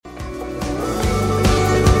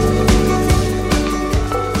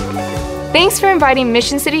Thanks for inviting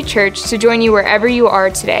Mission City Church to join you wherever you are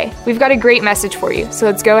today. We've got a great message for you, so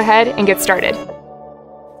let's go ahead and get started.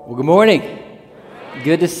 Well, good morning.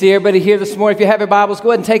 Good to see everybody here this morning. If you have your Bibles,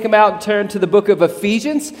 go ahead and take them out and turn to the book of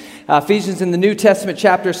Ephesians. Ephesians in the New Testament,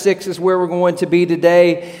 chapter 6 is where we're going to be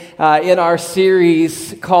today in our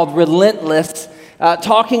series called Relentless,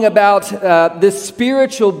 talking about this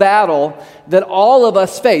spiritual battle that all of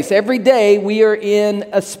us face. Every day we are in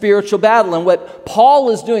a spiritual battle. And what Paul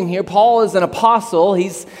is doing here, Paul is an apostle.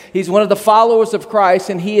 He's one of the followers of Christ,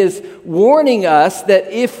 and he is warning us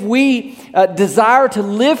that if we desire to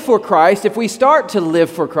live for Christ, if we start to live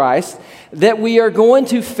for Christ, that we are going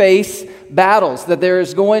to face battles, that there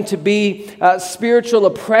is going to be spiritual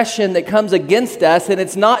oppression that comes against us. And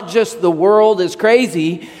it's not just the world is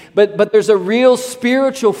crazy, but there's a real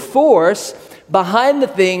spiritual force behind the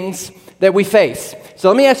things that we face. So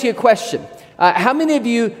let me ask you a question. How many of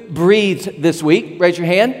you breathed this week? Raise your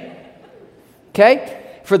hand.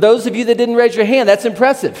 Okay. For those of you that didn't raise your hand, that's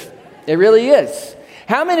impressive. It really is.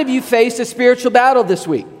 How many of you faced a spiritual battle this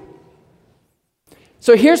week?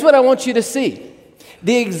 So here's what I want you to see.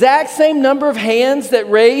 The exact same number of hands that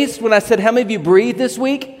raised when I said, how many of you breathed this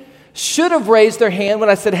week, should have raised their hand when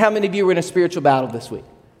I said, how many of you were in a spiritual battle this week?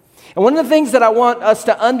 And one of the things that I want us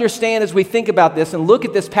to understand as we think about this and look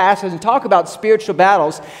at this passage and talk about spiritual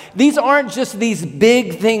battles, these aren't just these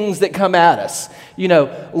big things that come at us,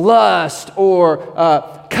 lust or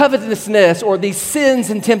covetousness or these sins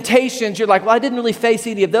and temptations. You're like, well, I didn't really face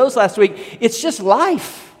any of those last week. It's just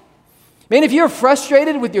life. Man, if you're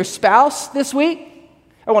frustrated with your spouse this week,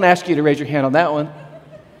 I won't ask you to raise your hand on that one.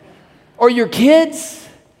 Or your kids.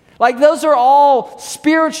 Like those are all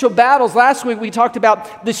spiritual battles. Last week we talked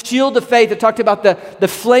about the shield of faith. I talked about the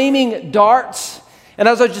flaming darts. And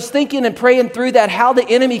as I was just thinking and praying through that, how the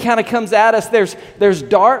enemy kind of comes at us, there's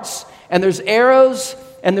darts and there's arrows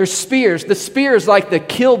and there's spears. The spear is like the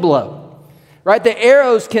kill blow, right? The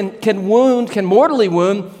arrows can mortally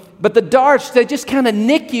wound, but the darts, they just kind of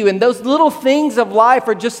nick you. And those little things of life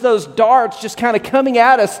are just those darts just kind of coming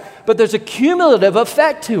at us, but there's a cumulative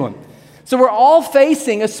effect to them. So we're all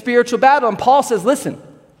facing a spiritual battle. And Paul says, listen,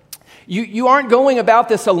 you aren't going about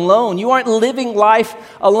this alone. You aren't living life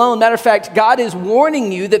alone. Matter of fact, God is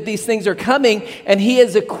warning you that these things are coming, and he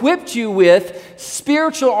has equipped you with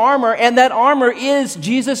spiritual armor, and that armor is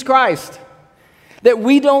Jesus Christ. That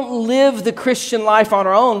we don't live the Christian life on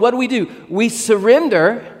our own. What do? We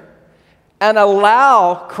surrender and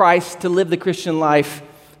allow Christ to live the Christian life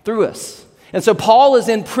through us. And so Paul is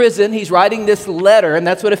in prison. He's writing this letter, and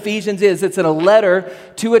that's what Ephesians is. It's in a letter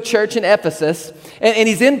to a church in Ephesus. And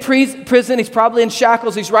he's in prison. He's probably in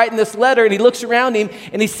shackles. He's writing this letter, and he looks around him,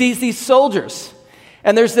 and he sees these soldiers.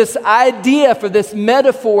 And there's this idea for this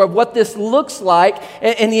metaphor of what this looks like,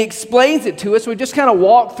 and he explains it to us. We just kind of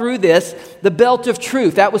walk through this, the belt of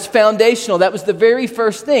truth. That was foundational. That was the very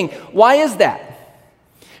first thing. Why is that?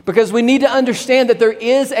 Because we need to understand that there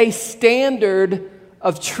is a standard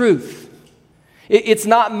of truth. It's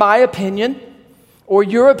not my opinion or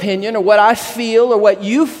your opinion or what I feel or what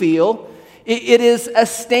you feel. It is a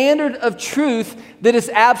standard of truth that is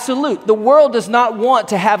absolute. The world does not want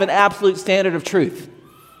to have an absolute standard of truth.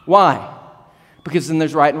 Why? Because then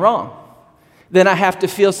there's right and wrong. Then I have to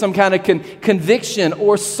feel some kind of conviction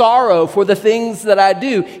or sorrow for the things that I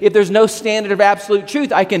do. If there's no standard of absolute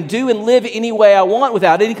truth, I can do and live any way I want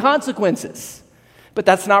without any consequences. But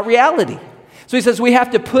that's not reality. So he says we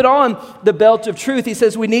have to put on the belt of truth. He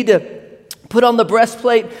says we need to put on the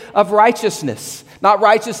breastplate of righteousness. Not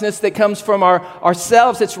righteousness that comes from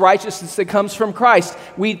ourselves, it's righteousness that comes from Christ.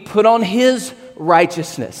 We put on his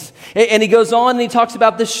righteousness. And he goes on and he talks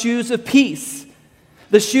about the shoes of peace.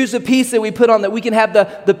 The shoes of peace that we put on, that we can have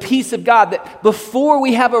the peace of God. That before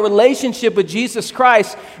we have a relationship with Jesus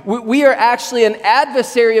Christ, we are actually an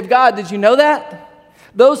adversary of God. Did you know that?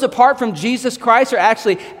 Those apart from Jesus Christ are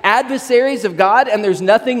actually adversaries of God, and there's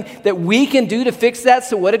nothing that we can do to fix that.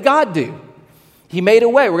 So what did God do? He made a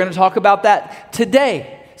way. We're going to talk about that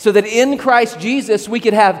today. So that in Christ Jesus, we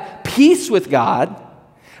could have peace with God,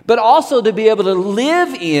 but also to be able to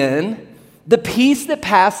live in the peace that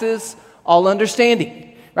passes all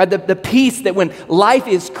understanding. Right? The peace that when life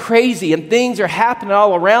is crazy and things are happening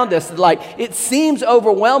all around us, like it seems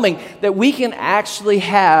overwhelming, that we can actually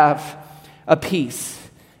have a peace.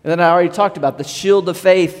 And then I already talked about the shield of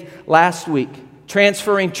faith last week,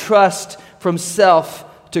 transferring trust from self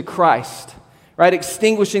to Christ, right?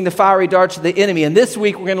 Extinguishing the fiery darts of the enemy. And this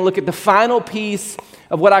week we're going to look at the final piece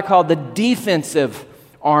of what I call the defensive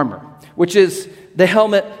armor, which is the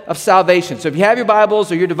helmet of salvation. So if you have your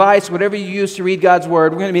Bibles or your device, whatever you use to read God's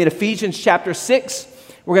word, we're going to be in Ephesians chapter 6.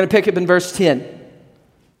 We're going to pick up in verse 10.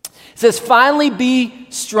 It says, finally be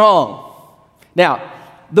strong. Now,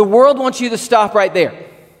 the world wants you to stop right there.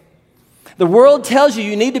 The world tells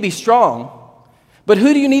you need to be strong, but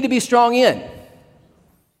who do you need to be strong in?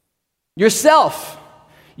 Yourself.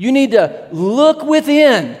 You need to look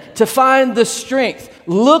within to find the strength.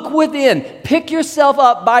 Look within. Pick yourself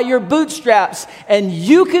up by your bootstraps, and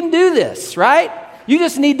you can do this, right? You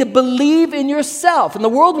just need to believe in yourself. And the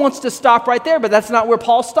world wants to stop right there, but that's not where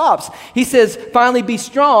Paul stops. He says, finally be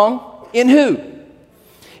strong in who?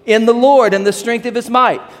 In the Lord and the strength of his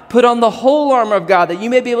might. Put on the whole armor of God, that you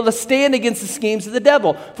may be able to stand against the schemes of the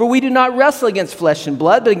devil. For we do not wrestle against flesh and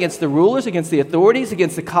blood, but against the rulers, against the authorities,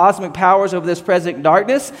 against the cosmic powers over this present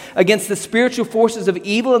darkness, against the spiritual forces of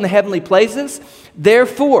evil in the heavenly places.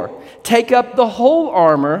 Therefore, take up the whole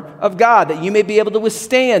armor of God, that you may be able to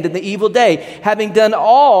withstand in the evil day, having done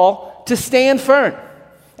all to stand firm.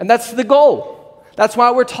 And that's the goal. That's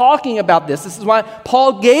why we're talking about this. This is why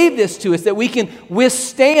Paul gave this to us, that we can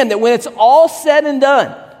withstand, that when it's all said and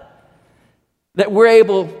done, that we're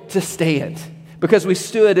able to stand because we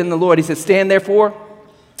stood in the Lord. He says, stand therefore,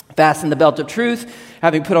 fasten the belt of truth,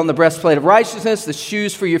 having put on the breastplate of righteousness, the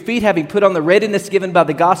shoes for your feet, having put on the readiness given by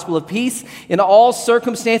the gospel of peace. In all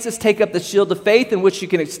circumstances, take up the shield of faith, in which you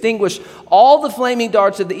can extinguish all the flaming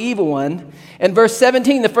darts of the evil one. And verse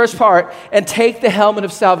 17, the first part, and take the helmet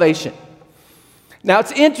of salvation. Now,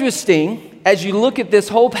 it's interesting, as you look at this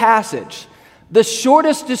whole passage, the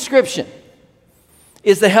shortest description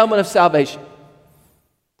is the helmet of salvation.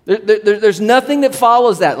 There's nothing that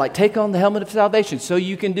follows that, like take on the helmet of salvation so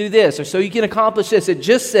you can do this or so you can accomplish this. It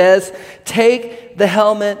just says, take the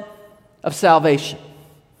helmet of salvation.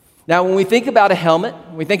 Now, when we think about a helmet,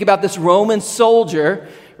 when we think about this Roman soldier,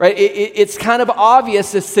 right, it's kind of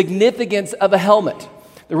obvious the significance of a helmet.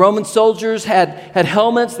 The Roman soldiers had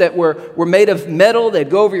helmets that were made of metal. They'd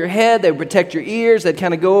go over your head. They would protect your ears. They'd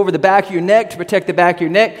kind of go over the back of your neck to protect the back of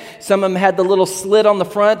your neck. Some of them had the little slit on the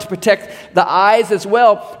front to protect the eyes as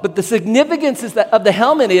well. But the significance of the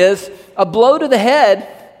helmet is a blow to the head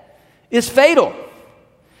is fatal.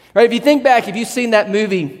 Right? If you think back, if you've seen that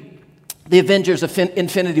movie, The Avengers of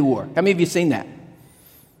Infinity War, how many of you seen that?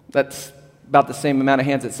 That's about the same amount of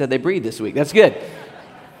hands that said they breathed this week. That's good.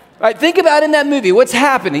 All right, think about in that movie, what's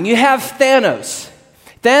happening? You have Thanos.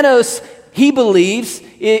 Thanos, he believes,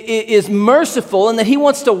 is merciful and that he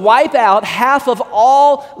wants to wipe out half of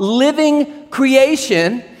all living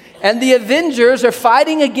creation. And the Avengers are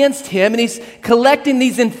fighting against him, and he's collecting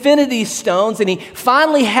these infinity stones, and he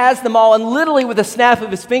finally has them all, and literally with a snap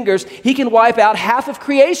of his fingers, he can wipe out half of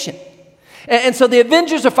creation. And so the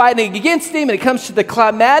Avengers are fighting against him, and it comes to the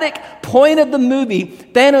climatic point of the movie.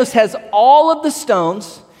 Thanos has all of the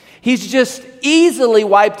stones. He's just easily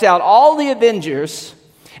wiped out all the Avengers,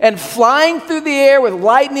 and flying through the air with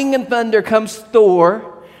lightning and thunder comes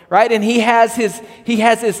Thor, right? And he has his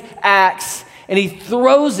axe, and he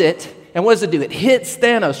throws it, and what does it do? It hits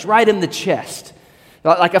Thanos right in the chest,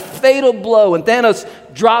 like a fatal blow, and Thanos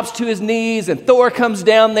drops to his knees, and Thor comes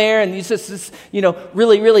down there, and it's just this,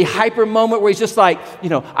 really, really hyper moment where he's just like,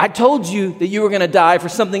 I told you that you were going to die for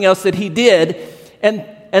something else that he did,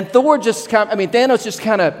 and Thor Thanos just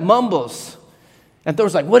kind of mumbles. And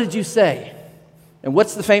Thor's like, what did you say? And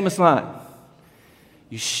what's the famous line?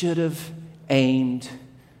 You should have aimed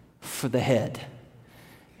for the head.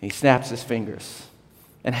 And he snaps his fingers.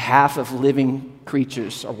 And half of living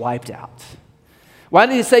creatures are wiped out. Why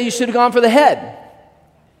did he say you should have gone for the head?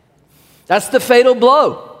 That's the fatal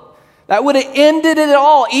blow. That would have ended it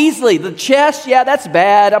all easily. The chest, yeah, that's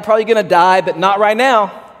bad. I'm probably going to die, but not right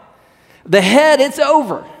now. The head, it's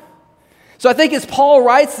over. So I think as Paul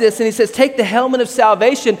writes this and he says, take the helmet of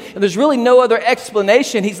salvation, and there's really no other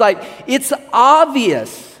explanation. He's like, it's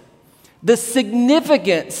obvious the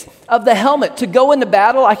significance of the helmet. To go into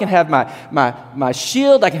battle, I can have my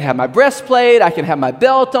shield, I can have my breastplate, I can have my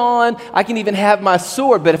belt on, I can even have my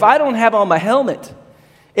sword. But if I don't have on my helmet,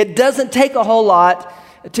 it doesn't take a whole lot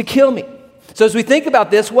to kill me. So as we think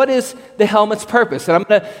about this, what is the helmet's purpose? And I'm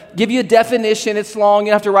going to give you a definition. It's long.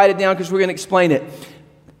 You have to write it down because we're going to explain it.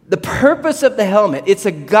 The purpose of the helmet, it's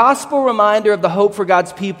a gospel reminder of the hope for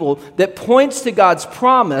God's people that points to God's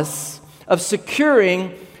promise of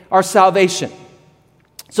securing our salvation.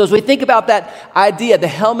 So as we think about that idea, the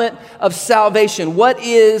helmet of salvation, what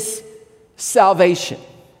is salvation?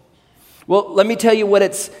 Well, let me tell you what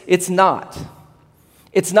it's not.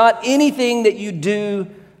 It's not anything that you do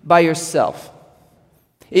by yourself.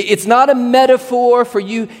 It's not a metaphor for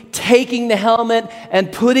you taking the helmet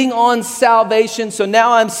and putting on salvation. So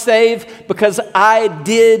now I'm saved because I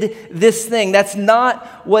did this thing. That's not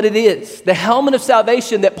what it is. The helmet of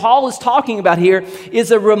salvation that Paul is talking about here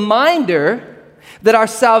is a reminder that our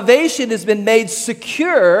salvation has been made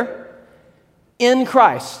secure in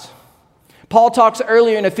Christ. Paul talks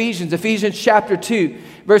earlier in Ephesians chapter 2,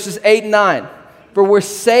 verses 8 and 9. For we're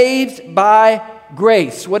saved by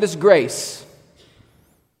grace. What is grace?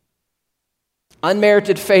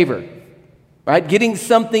 Unmerited favor, right? Getting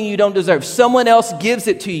something you don't deserve. Someone else gives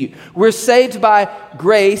it to you. We're saved by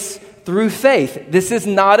grace through faith. This is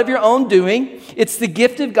not of your own doing. It's the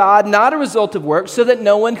gift of God, not a result of works, so that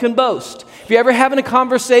no one can boast. If you're ever having a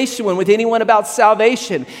conversation with anyone about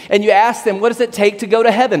salvation and you ask them, what does it take to go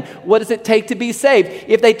to heaven? What does it take to be saved?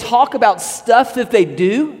 If they talk about stuff that they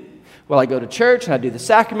do, well, I go to church and I do the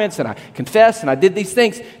sacraments and I confess and I did these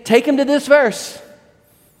things. Take them to this verse.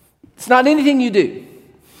 It's not anything you do.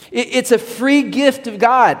 It's a free gift of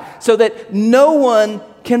God so that no one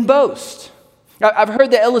can boast. I've heard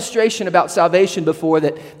the illustration about salvation before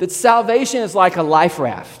that salvation is like a life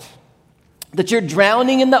raft. That you're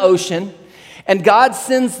drowning in the ocean and God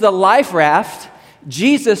sends the life raft,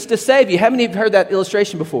 Jesus, to save you. How many have heard that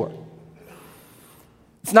illustration before?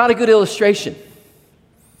 It's not a good illustration.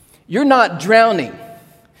 You're not drowning.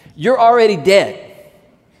 You're already dead.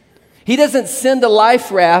 He doesn't send a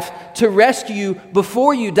life raft to rescue you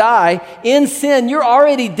before you die. In sin, you're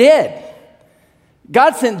already dead.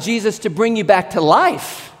 God sent Jesus to bring you back to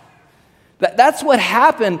life. That's what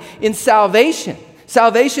happened in salvation.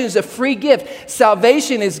 Salvation is a free gift.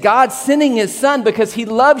 Salvation is God sending His Son because He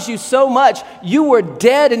loves you so much. You were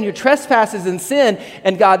dead in your trespasses and sin,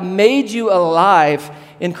 and God made you alive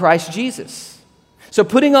in Christ Jesus. So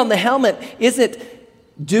putting on the helmet isn't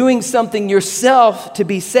doing something yourself to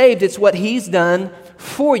be saved. It's what He's done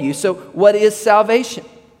for you. So what is salvation?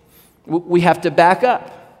 We have to back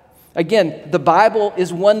up. Again, the Bible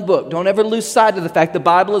is one book. Don't ever lose sight of the fact the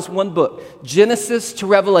Bible is one book. Genesis to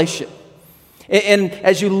Revelation. And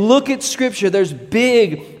as you look at Scripture, there's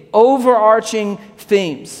big, overarching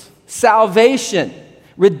themes. Salvation,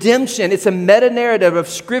 redemption. It's a meta-narrative of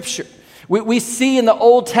Scripture. We see in the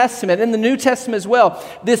Old Testament, in the New Testament as well,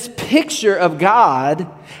 this picture of God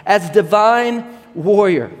as divine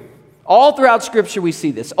warrior. All throughout Scripture we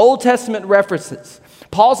see this. Old Testament references.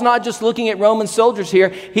 Paul's not just looking at Roman soldiers here.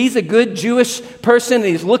 He's a good Jewish person, and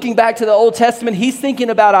he's looking back to the Old Testament. He's thinking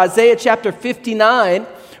about Isaiah chapter 59,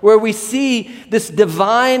 where we see this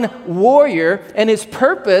divine warrior, and his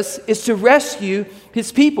purpose is to rescue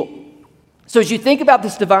his people. So as you think about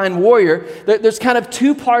this divine warrior, there's kind of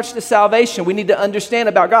two parts to salvation we need to understand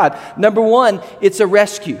about God. Number one, it's a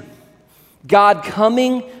rescue. God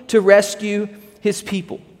coming to rescue His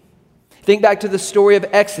people. Think back to the story of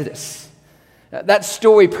Exodus. That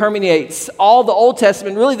story permeates all the Old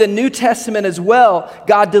Testament, really the New Testament as well.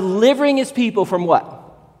 God delivering His people from what?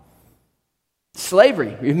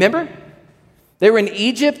 Slavery. Remember? They were in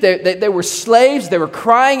Egypt. They were slaves. They were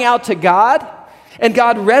crying out to God. And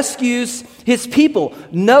God rescues His people.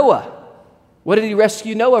 Noah. What did He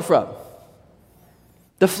rescue Noah from?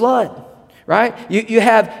 The flood, right? You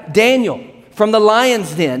have Daniel from the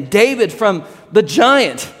lion's den. David from the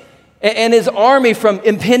giant and his army from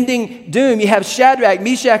impending doom. You have Shadrach,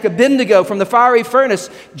 Meshach, Abednego from the fiery furnace.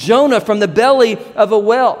 Jonah from the belly of a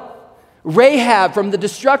whale. Rahab from the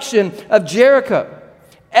destruction of Jericho.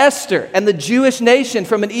 Esther and the Jewish nation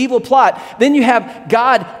from an evil plot. Then you have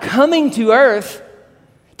God coming to earth,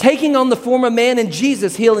 taking on the form of man in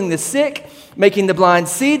Jesus, healing the sick, making the blind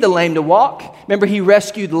see, the lame to walk. Remember, He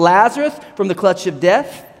rescued Lazarus from the clutch of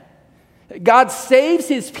death. God saves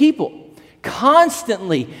His people,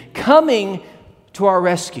 constantly coming to our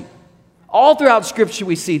rescue. All throughout Scripture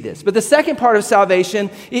we see this. But the second part of salvation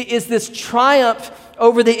is this triumph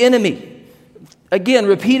over the enemy. Again,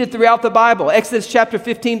 repeated throughout the Bible. Exodus chapter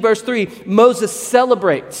 15, verse 3, Moses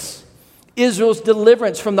celebrates Israel's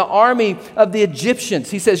deliverance from the army of the Egyptians.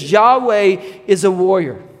 He says, Yahweh is a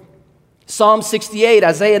warrior. Psalm 68,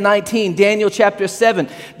 Isaiah 19, Daniel chapter 7,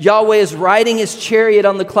 Yahweh is riding His chariot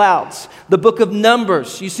on the clouds. The book of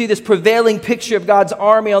Numbers, you see this prevailing picture of God's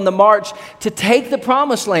army on the march to take the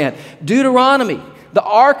promised land. Deuteronomy, the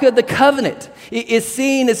Ark of the Covenant, is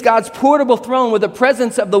seen as God's portable throne with the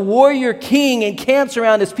presence of the warrior king encamps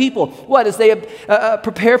around His people. What? As they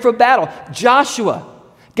prepare for battle. Joshua,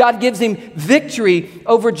 God gives him victory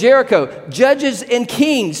over Jericho. Judges and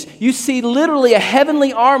Kings, you see literally a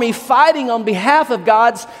heavenly army fighting on behalf of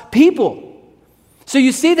God's people. So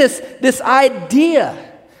you see this idea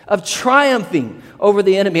of triumphing over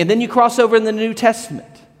the enemy. And then you cross over in the New Testament.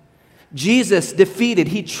 Jesus defeated,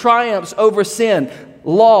 He triumphs over sin,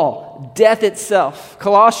 law, death itself.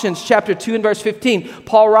 Colossians chapter 2 and verse 15,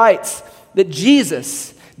 Paul writes that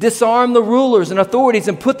Jesus disarm the rulers and authorities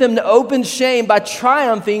and put them to open shame by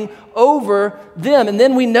triumphing over them. And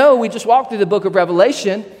then we know, we just walked through the book of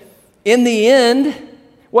Revelation, in the end,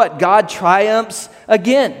 what? God triumphs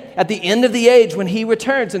again at the end of the age when he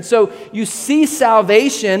returns. And so you see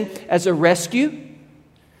salvation as a rescue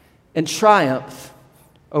and triumph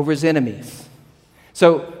over his enemies.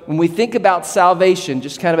 So when we think about salvation,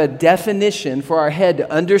 just kind of a definition for our head to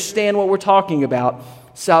understand what we're talking about,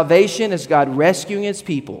 salvation is God rescuing his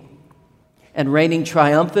people and reigning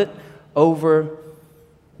triumphant over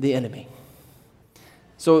the enemy.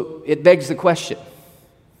 So it begs the question,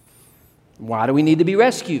 why do we need to be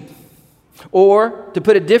rescued? Or, to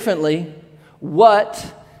put it differently,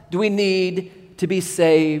 what do we need to be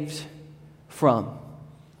saved from?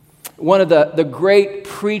 One of the great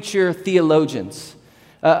preacher theologians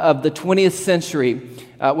of the 20th century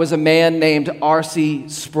was a man named R.C.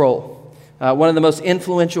 Sproul. One of the most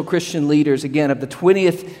influential Christian leaders, again, of the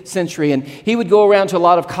 20th century. And he would go around to a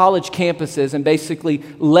lot of college campuses and basically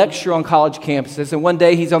lecture on college campuses. And one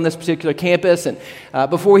day he's on this particular campus, and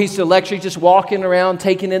before he's to lecture, he's just walking around,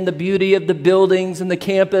 taking in the beauty of the buildings and the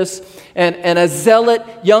campus. And a zealot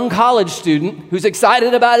young college student who's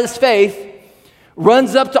excited about his faith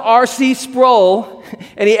runs up to R.C. Sproul,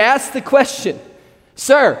 and he asks the question,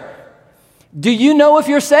 "Sir, do you know if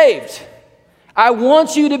you're saved? I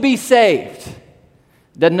want you to be saved."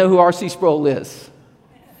 Doesn't know who R.C. Sproul is.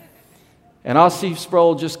 And R.C.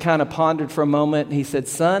 Sproul just kind of pondered for a moment, and he said,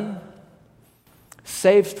 "Son,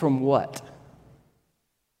 saved from what?"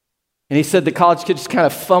 And he said the college kid just kind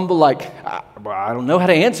of fumbled like, I don't know how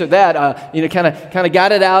to answer that. Kind of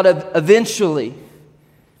got it out of eventually.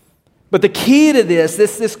 But the key to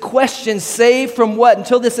this question, saved from what,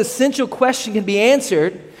 until this essential question can be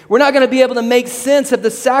answered, we're not going to be able to make sense of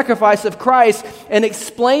the sacrifice of Christ and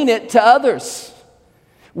explain it to others.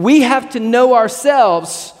 We have to know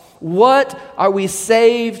ourselves, what are we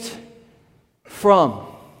saved from?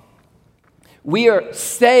 We are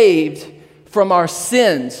saved from our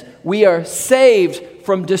sins. We are saved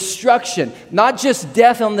from destruction, not just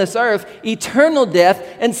death on this earth, eternal death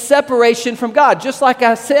and separation from God. Just like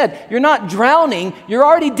I said, you're not drowning, you're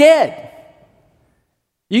already dead.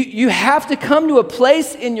 You have to come to a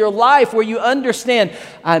place in your life where you understand,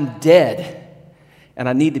 I'm dead and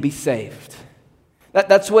I need to be saved.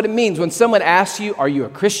 That's what it means. When someone asks you, are you a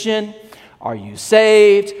Christian? Are you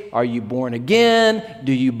saved? Are you born again?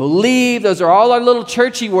 Do you believe? Those are all our little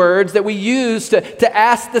churchy words that we use to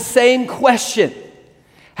ask the same question.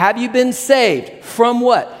 Have you been saved? From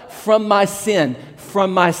what? From my sin,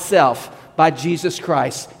 from myself, by Jesus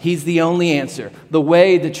Christ. He's the only answer, the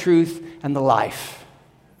way, the truth, and the life.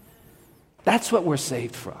 That's what we're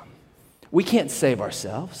saved from. We can't save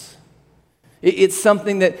ourselves. It's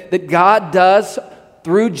something that God does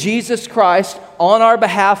through Jesus Christ on our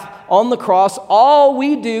behalf on the cross. All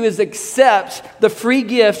we do is accept the free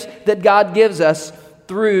gift that God gives us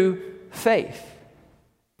through faith.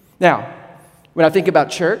 Now, when I think about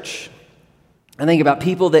church, I think about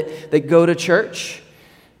people that go to church.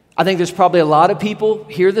 I think there's probably a lot of people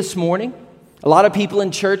here this morning, a lot of people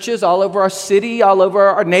in churches all over our city, all over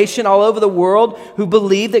our nation, all over the world who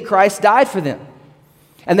believe that Christ died for them.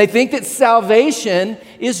 And they think that salvation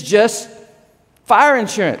is just fire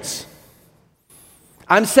insurance.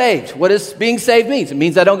 I'm saved. What does being saved mean? It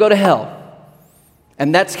means I don't go to hell.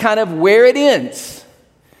 And that's kind of where it ends.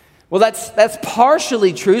 Well, that's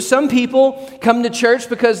partially true. Some people come to church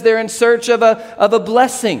because they're in search of a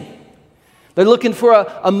blessing. They're looking for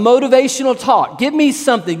a motivational talk. Give me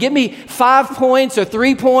something. Give me 5 points or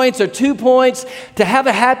 3 points or 2 points to have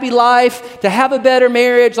a happy life, to have a better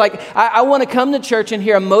marriage. Like, I want to come to church and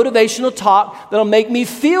hear a motivational talk that'll make me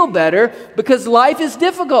feel better because life is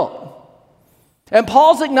difficult. And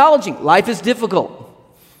Paul's acknowledging life is difficult.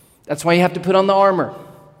 That's why you have to put on the armor.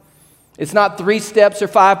 It's not 3 steps or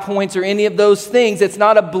 5 points or any of those things. It's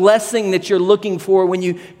not a blessing that you're looking for when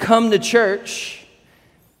you come to church.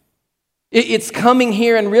 It's coming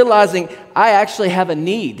here and realizing I actually have a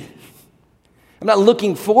need. I'm not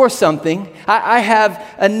looking for something. I have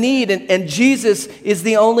a need, and Jesus is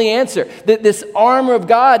the only answer. This armor of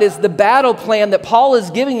God is the battle plan that Paul is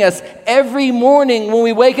giving us every morning when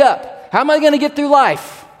we wake up. How am I going to get through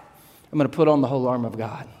life? I'm going to put on the whole armor of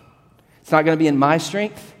God. It's not going to be in my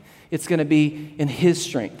strength. It's going to be in His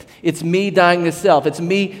strength. It's me dying to self. It's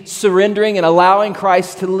me surrendering and allowing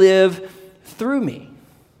Christ to live through me.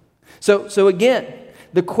 So again,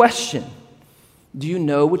 the question, do you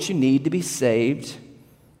know what you need to be saved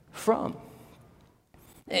from?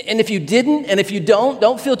 And if you didn't, and if you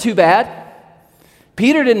don't feel too bad.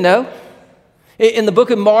 Peter didn't know. In the book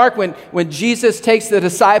of Mark, when Jesus takes the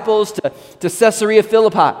disciples to Caesarea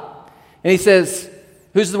Philippi, and he says,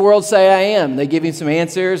 "Who does the world say I am?" They give him some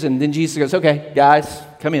answers, and then Jesus goes, "Okay, guys,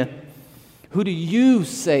 come in. Who do you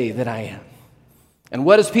say that I am?" And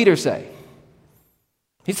what does Peter say?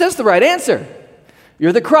 He says the right answer.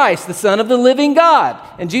 "You're the Christ, the Son of the living God."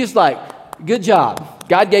 And Jesus is like, "Good job.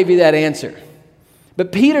 God gave you that answer."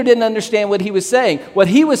 But Peter didn't understand what he was saying. What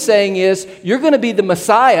he was saying is, you're going to be the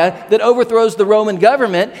Messiah that overthrows the Roman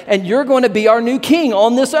government, and you're going to be our new king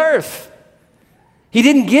on this earth. He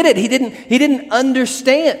didn't get it. He didn't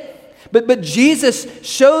understand. But Jesus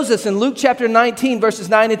shows us in Luke chapter 19, verses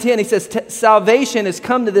 9 and 10, he says, "Salvation has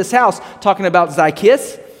come to this house," talking about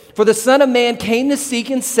Zacchaeus, "for the Son of Man came to seek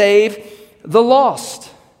and save the lost."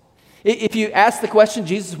 If you ask the question,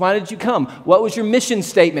 "Jesus, why did you come? What was your mission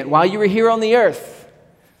statement while you were here on the earth?"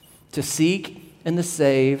 To seek and to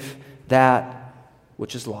save that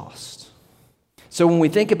which is lost. So when we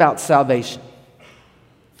think about salvation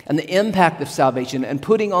and the impact of salvation and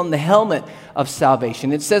putting on the helmet of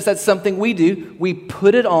salvation, it says that's something we do. We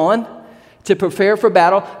put it on to prepare for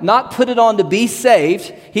battle, not put it on to be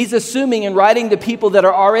saved. He's assuming and writing to people that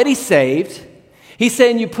are already saved. He's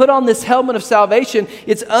saying you put on this helmet of salvation.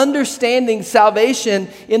 It's understanding salvation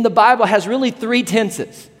in the Bible has really three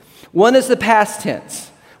tenses. One is the past tense.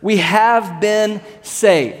 We have been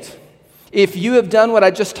saved. If you have done what I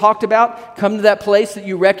just talked about, come to that place that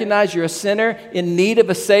you recognize you're a sinner in need of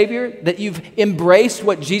a Savior, that you've embraced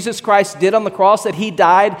what Jesus Christ did on the cross, that He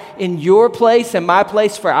died in your place and my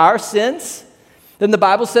place for our sins, then the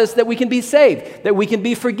Bible says that we can be saved, that we can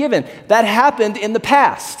be forgiven. That happened in the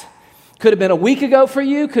past. Could have been a week ago for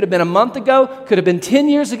you, could have been a month ago, could have been 10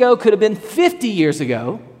 years ago, could have been 50 years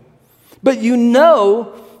ago, but you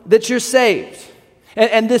know that you're saved.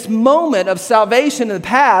 And this moment of salvation in the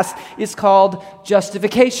past is called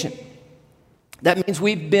justification. That means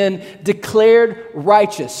we've been declared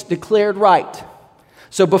righteous, declared right.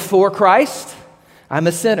 So before Christ, I'm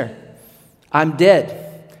a sinner. I'm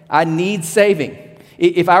dead. I need saving.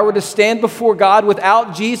 If I were to stand before God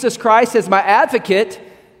without Jesus Christ as my advocate,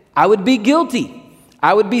 I would be guilty.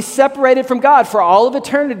 I would be separated from God for all of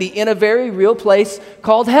eternity in a very real place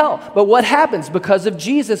called hell. But what happens? Because of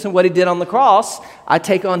Jesus and what He did on the cross, I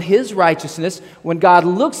take on His righteousness. When God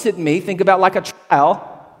looks at me, think about like a trial,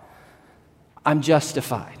 I'm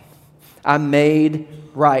justified. I'm made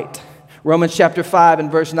right. Romans chapter 5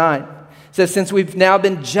 and verse 9 says, "Since we've now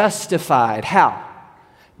been justified," how?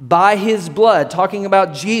 By His blood, talking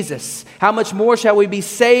about Jesus. How much more shall we be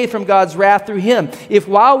saved from God's wrath through Him? If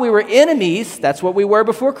while we were enemies, that's what we were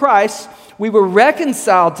before Christ, we were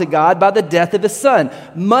reconciled to God by the death of His Son.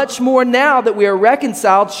 Much more now that we are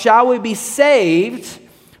reconciled, shall we be saved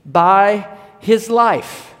by His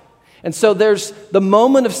life. And so there's the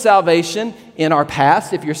moment of salvation in our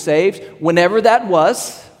past, if you're saved, whenever that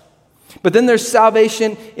was. But then there's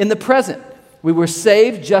salvation in the present. We were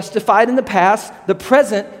saved, justified in the past. The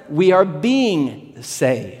present, we are being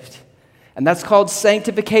saved. And that's called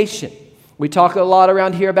sanctification. We talk a lot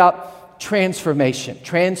around here about transformation,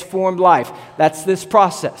 transformed life. That's this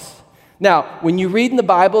process. Now, when you read in the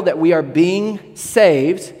Bible that we are being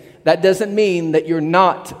saved, that doesn't mean that you're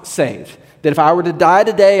not saved. That if I were to die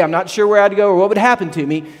today, I'm not sure where I'd go or what would happen to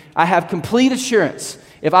me. I have complete assurance.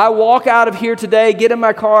 If I walk out of here today, get in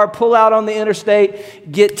my car, pull out on the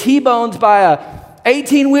interstate, get T-boned by a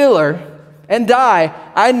 18-wheeler and die,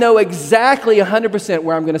 I know exactly 100%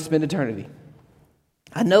 where I'm going to spend eternity.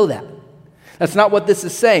 I know that. That's not what this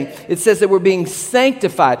is saying. It says that we're being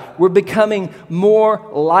sanctified. We're becoming more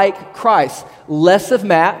like Christ. Less of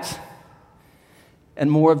Matt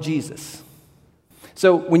and more of Jesus.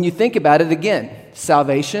 So when you think about it again,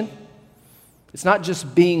 salvation, it's not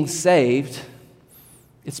just being saved,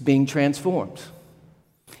 it's being transformed.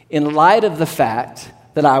 In light of the fact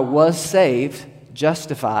that I was saved,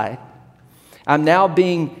 justified, I'm now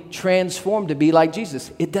being transformed to be like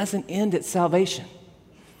Jesus. It doesn't end at salvation.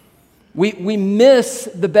 We miss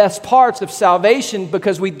the best parts of salvation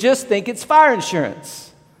because we just think it's fire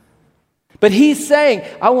insurance. But He's saying,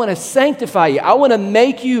 I want to sanctify you. I want to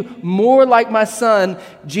make you more like my Son,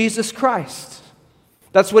 Jesus Christ.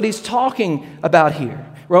 That's what He's talking about here.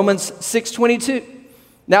 Romans 6:22.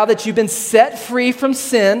 Now that you've been set free from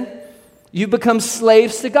sin, you've become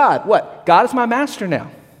slaves to God. What? God is my master now,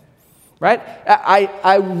 right?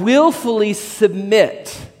 I willfully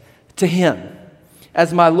submit to Him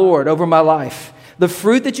as my Lord over my life. The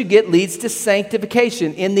fruit that you get leads to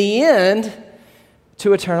sanctification. In the end,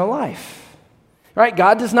 to eternal life. Right?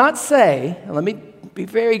 God does not say, and let me be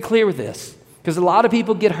very clear with this, because a lot of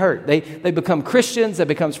people get hurt. They become Christians, they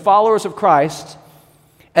become followers of Christ,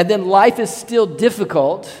 and then life is still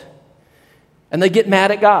difficult, and they get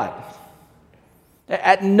mad at God.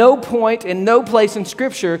 At no point, in no place in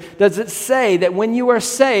Scripture does it say that when you are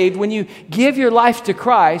saved, when you give your life to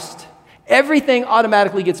Christ, everything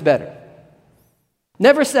automatically gets better.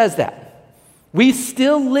 Never says that. We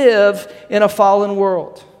still live in a fallen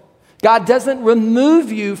world. God doesn't remove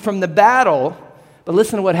you from the battle, but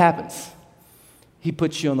listen to what happens. He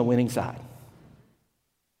puts you on the winning side.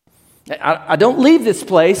 I don't leave this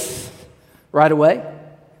place right away,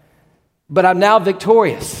 but I'm now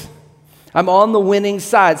victorious. I'm on the winning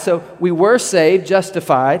side. So we were saved,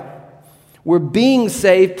 justified. We're being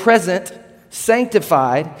saved, present,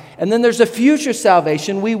 sanctified. And then there's a future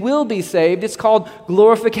salvation. We will be saved. It's called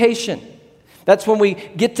glorification. That's when we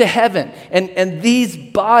get to heaven. And these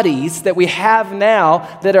bodies that we have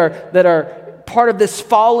now that are part of this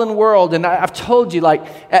fallen world, and I've told you, like,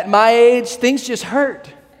 at my age, things just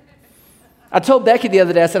hurt. I told Becky the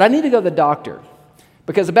other day, I said, I need to go to the doctor.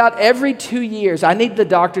 Because about every 2 years, I need the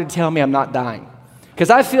doctor to tell me I'm not dying. Because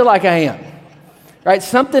I feel like I am. Right?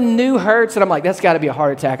 Something new hurts, and I'm like, that's got to be a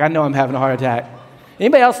heart attack. I know I'm having a heart attack.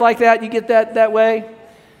 Anybody else like that? You get that way?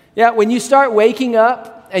 Yeah, when you start waking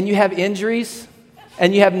up and you have injuries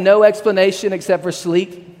and you have no explanation except for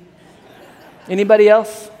sleep. Anybody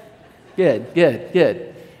else?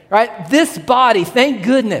 Good. Right? This body, thank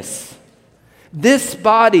goodness. This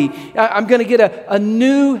body, I'm going to get a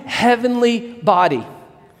new heavenly body.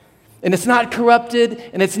 And it's not corrupted,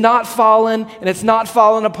 and it's not fallen, and it's not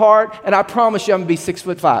fallen apart. And I promise you I'm going to be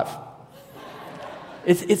 6'5".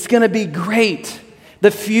 It's going to be great. The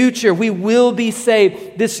future, we will be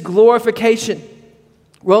saved. This glorification.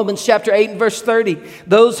 Romans chapter 8 and verse 30.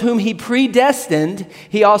 Those whom he predestined,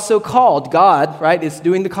 he also called. God, right, is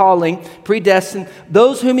doing the calling, predestined.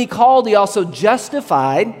 Those whom he called, he also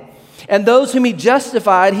justified. And those whom he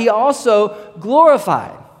justified, he also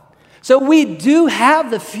glorified. So we do have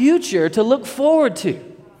the future to look forward to.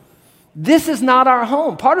 This is not our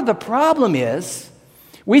home. Part of the problem is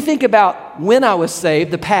we think about when I was saved,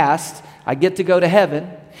 the past, I get to go to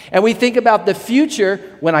heaven. And we think about the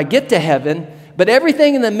future when I get to heaven, but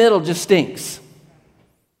everything in the middle just stinks.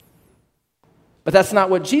 But that's not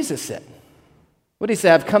what Jesus said. What did he say?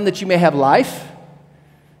 I've come that you may have life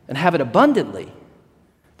and have it abundantly.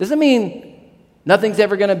 Doesn't mean nothing's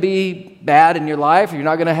ever going to be bad in your life, or you're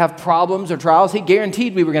not going to have problems or trials. He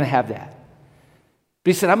guaranteed we were going to have that. But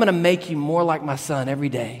he said, I'm going to make you more like my son every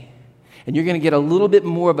day. And you're going to get a little bit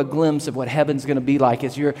more of a glimpse of what heaven's going to be like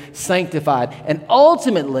as you're sanctified. And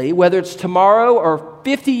ultimately, whether it's tomorrow or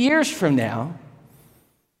 50 years from now,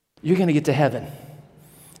 you're going to get to heaven.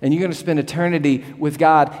 And you're going to spend eternity with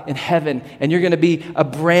God in heaven. And you're going to be you're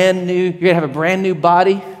going to have a brand new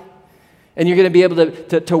body. And you're going to be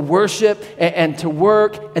able to worship and to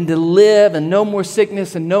work and to live, and no more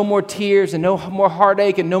sickness and no more tears and no more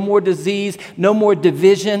heartache and no more disease, no more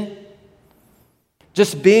division.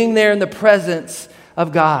 Just being there in the presence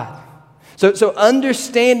of God. So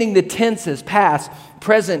understanding the tenses, past,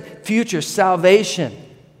 present, future, salvation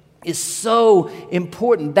is so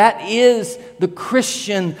important. That is the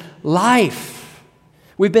Christian life.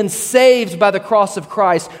 We've been saved by the cross of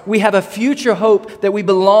Christ. We have a future hope that we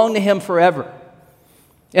belong to Him forever.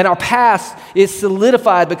 And our past is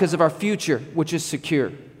solidified because of our future, which is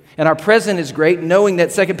secure. And our present is great, knowing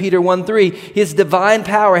that 2 Peter 1:3, His divine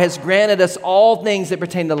power has granted us all things that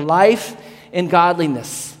pertain to life and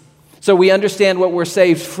godliness. So we understand what we're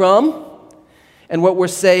saved from and what we're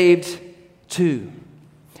saved to.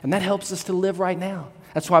 And that helps us to live right now.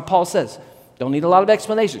 That's why Paul says, don't need a lot of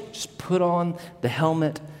explanation. Just put on the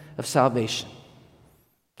helmet of salvation.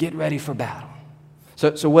 Get ready for battle.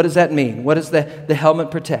 So what does that mean? What does the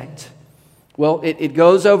helmet protect? Well, it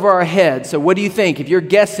goes over our head. So what do you think? If you're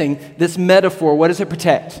guessing this metaphor, what does it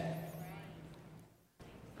protect?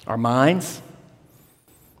 Our minds.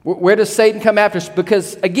 Where does Satan come after us?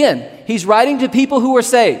 Because, again, he's writing to people who are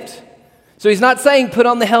saved. So he's not saying put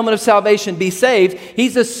on the helmet of salvation, be saved.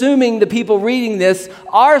 He's assuming the people reading this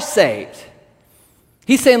are saved.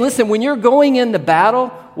 He's saying, listen, when you're going into battle,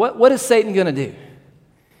 what is Satan going to do?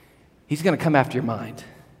 He's going to come after your mind.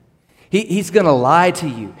 He's going to lie to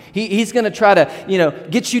you. He's going to try to,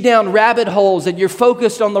 get you down rabbit holes and you're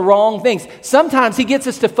focused on the wrong things. Sometimes he gets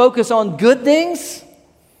us to focus on good things,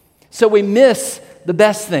 so we miss the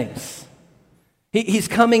best things. He's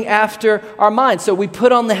coming after our minds. So we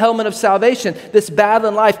put on the helmet of salvation. This battle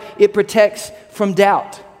in life, it protects from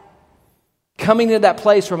doubt. Coming to that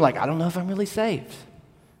place where I'm like, I don't know if I'm really saved.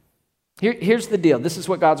 Here's the deal. This is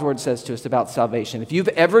what God's word says to us about salvation. If you've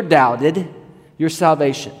ever doubted your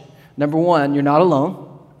salvation, number one, you're not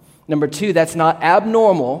alone. Number two, that's not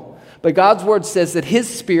abnormal. But God's word says that his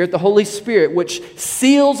Spirit, the Holy Spirit, which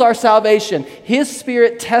seals our salvation, his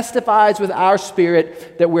Spirit testifies with our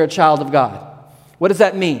spirit that we're a child of God. What does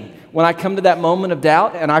that mean? When I come to that moment of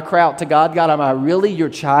doubt and I cry out to God, God, am I really your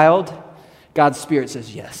child? God's Spirit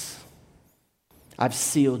says, yes, I've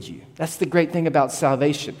sealed you. That's the great thing about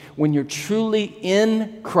salvation. When you're truly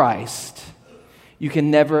in Christ, you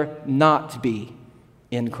can never not be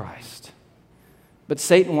in Christ. But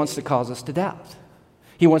Satan wants to cause us to doubt.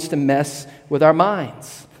 He wants to mess with our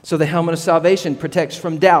minds. So the helmet of salvation protects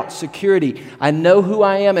from doubt, security. I know who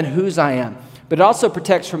I am and whose I am. But it also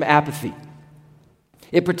protects from apathy.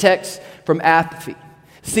 It protects from apathy.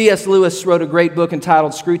 C.S. Lewis wrote a great book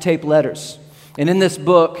entitled Screwtape Letters. And in this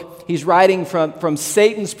book, he's writing from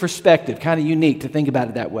Satan's perspective, kind of unique to think about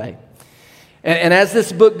it that way. And as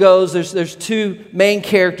this book goes, there's two main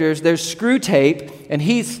characters. There's Screwtape, and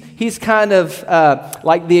he's kind of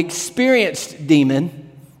like the experienced demon,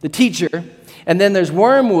 the teacher. And then there's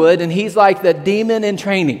Wormwood, and he's like the demon in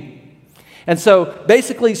training. And so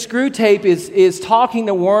basically Screwtape is talking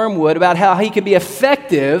to Wormwood about how he can be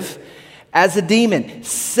effective as a demon,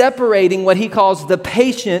 separating what he calls the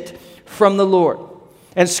patient from the Lord.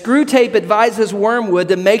 And Screwtape advises Wormwood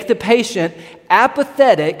to make the patient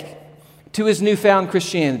apathetic to his newfound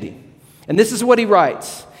Christianity. And this is what he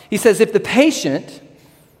writes. He says, if the patient,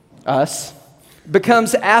 us,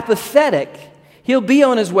 becomes apathetic, he'll be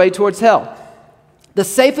on his way towards hell. The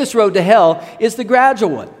safest road to hell is the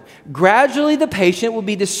gradual one. Gradually, the patient will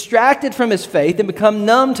be distracted from his faith and become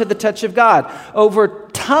numb to the touch of God. Over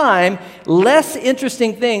time, less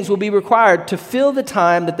interesting things will be required to fill the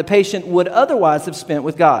time that the patient would otherwise have spent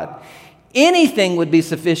with God. Anything would be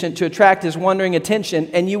sufficient to attract his wandering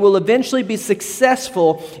attention, and you will eventually be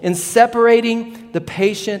successful in separating the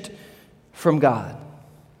patient from God.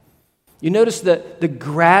 You notice the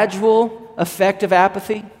gradual effect of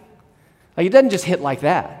apathy? Like, it doesn't just hit like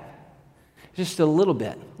that. Just a little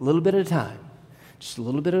bit at a time. Just a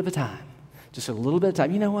little bit at a time. Just a little bit at a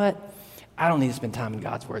time. You know what? I don't need to spend time in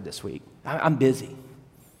God's Word this week. I'm busy.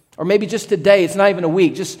 Or maybe just today, it's not even a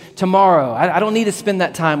week, just tomorrow. I don't need to spend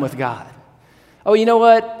that time with God. Oh, you know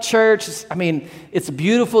what? Church, it's a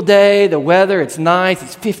beautiful day, the weather, it's nice,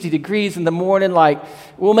 it's 50 degrees in the morning, like,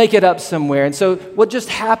 we'll make it up somewhere. And so what just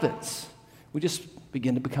happens? We just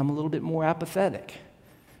begin to become a little bit more apathetic.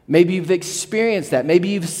 Maybe you've experienced that. Maybe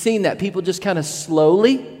you've seen that. People just kind of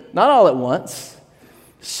slowly, not all at once,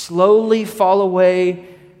 slowly fall away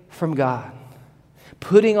from God.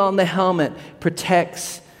 Putting on the helmet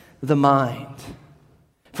protects the mind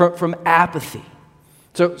from apathy.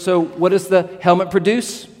 So what does the helmet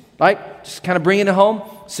produce? Right? Just kind of bringing it home.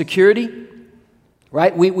 Security.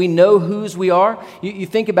 Right? We know whose we are. You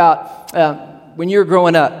think about when you were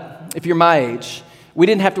growing up, if you're my age, we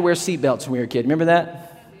didn't have to wear seatbelts when we were a kid. Remember that?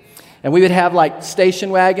 And we would have like station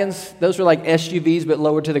wagons. Those were like SUVs, but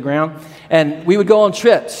lower to the ground. And we would go on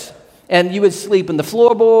trips. And you would sleep in the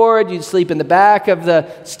floorboard. You'd sleep in the back of the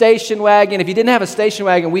station wagon. If you didn't have a station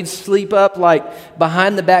wagon, we'd sleep up like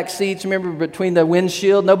behind the back seats. Remember, between the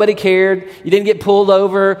windshield. Nobody cared. You didn't get pulled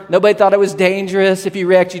over. Nobody thought it was dangerous. If you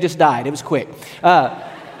wrecked, you just died. It was quick.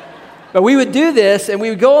 But we would do this, and we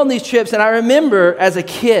would go on these trips. And I remember as a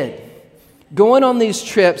kid going on these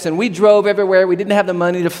trips, and we drove everywhere. We didn't have the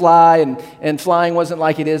money to fly, and flying wasn't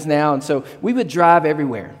like it is now. And so we would drive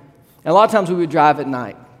everywhere. And a lot of times we would drive at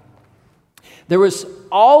night. There was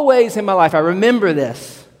always in my life, I remember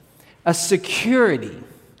this, a security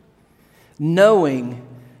knowing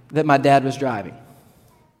that my dad was driving.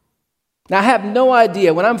 Now, I have no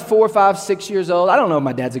idea. When I'm 4, 5, 6 years old, I don't know if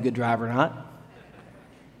my dad's a good driver or not.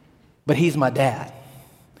 But he's my dad,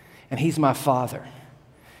 and he's my father.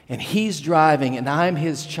 And he's driving, and I'm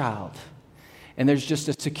his child. And there's just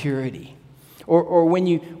a security. Or when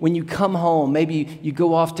you come home, maybe you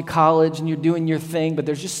go off to college and you're doing your thing, but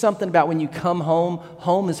there's just something about when you come home,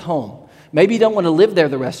 home is home. Maybe you don't want to live there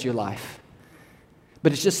the rest of your life.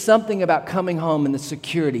 But it's just something about coming home and the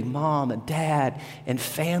security, mom and dad and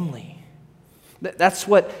family. That's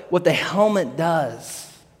what the helmet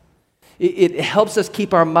does. It helps us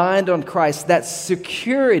keep our mind on Christ, that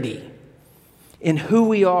security in who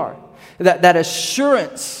we are, that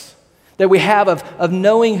assurance that we have of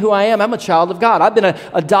knowing who I am. I'm a child of God. I've been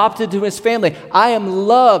adopted to his family. I am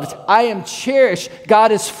loved. I am cherished.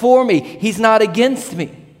 God is for me. He's not against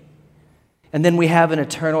me. And then we have an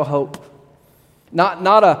eternal hope.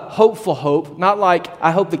 Not a hopeful hope. Not like,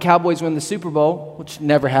 I hope the Cowboys win the Super Bowl, which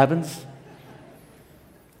never happens.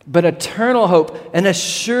 but eternal hope, an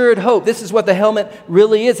assured hope. This is what the helmet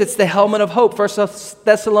really is. It's the helmet of hope. 1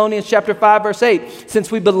 Thessalonians chapter 5, verse 8.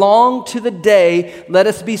 Since we belong to the day, let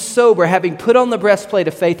us be sober, having put on the breastplate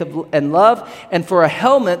of faith and love, and for a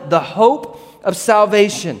helmet, the hope of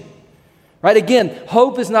salvation. Right? Again,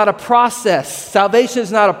 hope is not a process. Salvation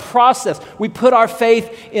is not a process. We put our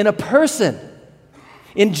faith in a person,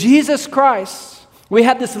 in Jesus Christ. We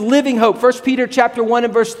have this living hope. 1 Peter chapter 1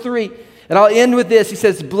 and verse 3. And I'll end with this. He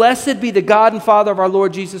says, "Blessed be the God and Father of our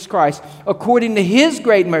Lord Jesus Christ. According to his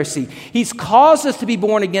great mercy, he's caused us to be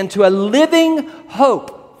born again to a living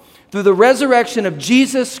hope through the resurrection of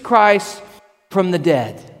Jesus Christ from the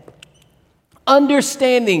dead."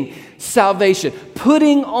 Understanding salvation,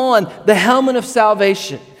 putting on the helmet of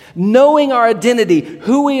salvation, knowing our identity,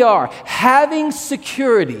 who we are, having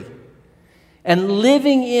security, and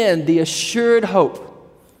living in the assured hope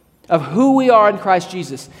of who we are in Christ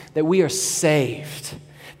Jesus, that we are saved,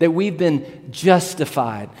 that we've been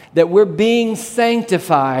justified, that we're being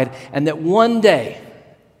sanctified, and that one day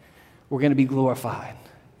we're going to be glorified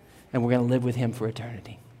and we're going to live with him for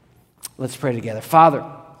eternity. Let's pray together. Father,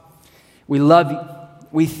 we love you.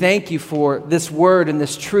 We thank you for this word and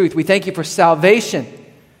this truth. We thank you for salvation.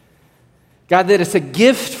 God, that it's a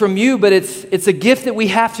gift from you, but it's a gift that we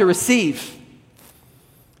have to receive.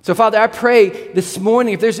 So, Father, I pray this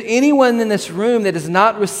morning, if there's anyone in this room that has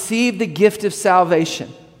not received the gift of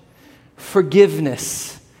salvation,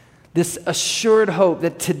 forgiveness, this assured hope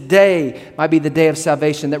that today might be the day of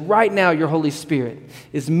salvation, that right now your Holy Spirit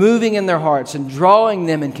is moving in their hearts and drawing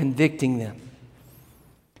them and convicting them.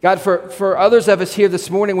 God, for others of us here this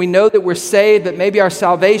morning, we know that we're saved, but maybe our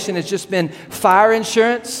salvation has just been fire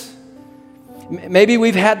insurance. Maybe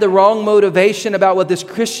we've had the wrong motivation about what this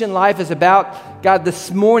Christian life is about. God, this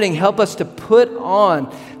morning, help us to put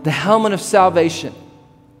on the helmet of salvation,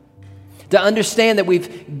 to understand that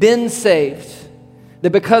we've been saved,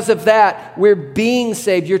 that because of that, we're being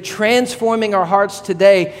saved. You're transforming our hearts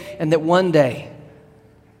today, and that one day,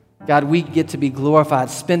 God, we get to be glorified,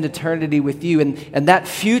 spend eternity with you, and that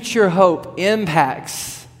future hope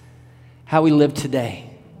impacts how we live today.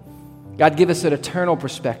 God, give us an eternal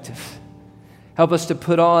perspective. Help us to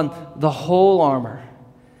put on the whole armor,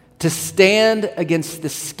 to stand against the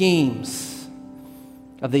schemes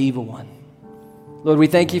of the evil one. Lord, we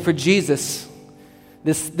thank you for Jesus.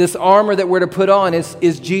 This armor that we're to put on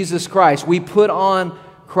is Jesus Christ. We put on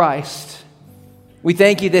Christ. We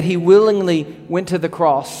thank you that he willingly went to the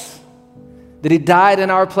cross, that he died in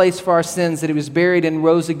our place for our sins, that he was buried and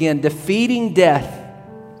rose again, defeating death,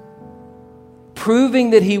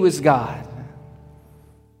 proving that he was God,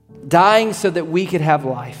 dying so that we could have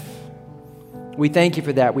life. We thank you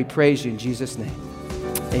for that. We praise you in Jesus' name.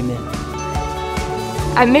 Amen.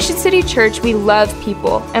 At Mission City Church, we love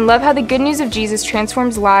people and love how the good news of Jesus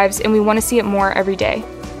transforms lives, and we want to see it more every day.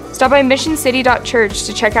 Stop by missioncity.church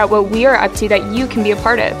to check out what we are up to that you can be a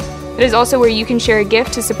part of. It is also where you can share a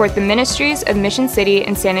gift to support the ministries of Mission City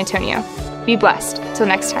in San Antonio. Be blessed. Till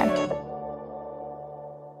next time.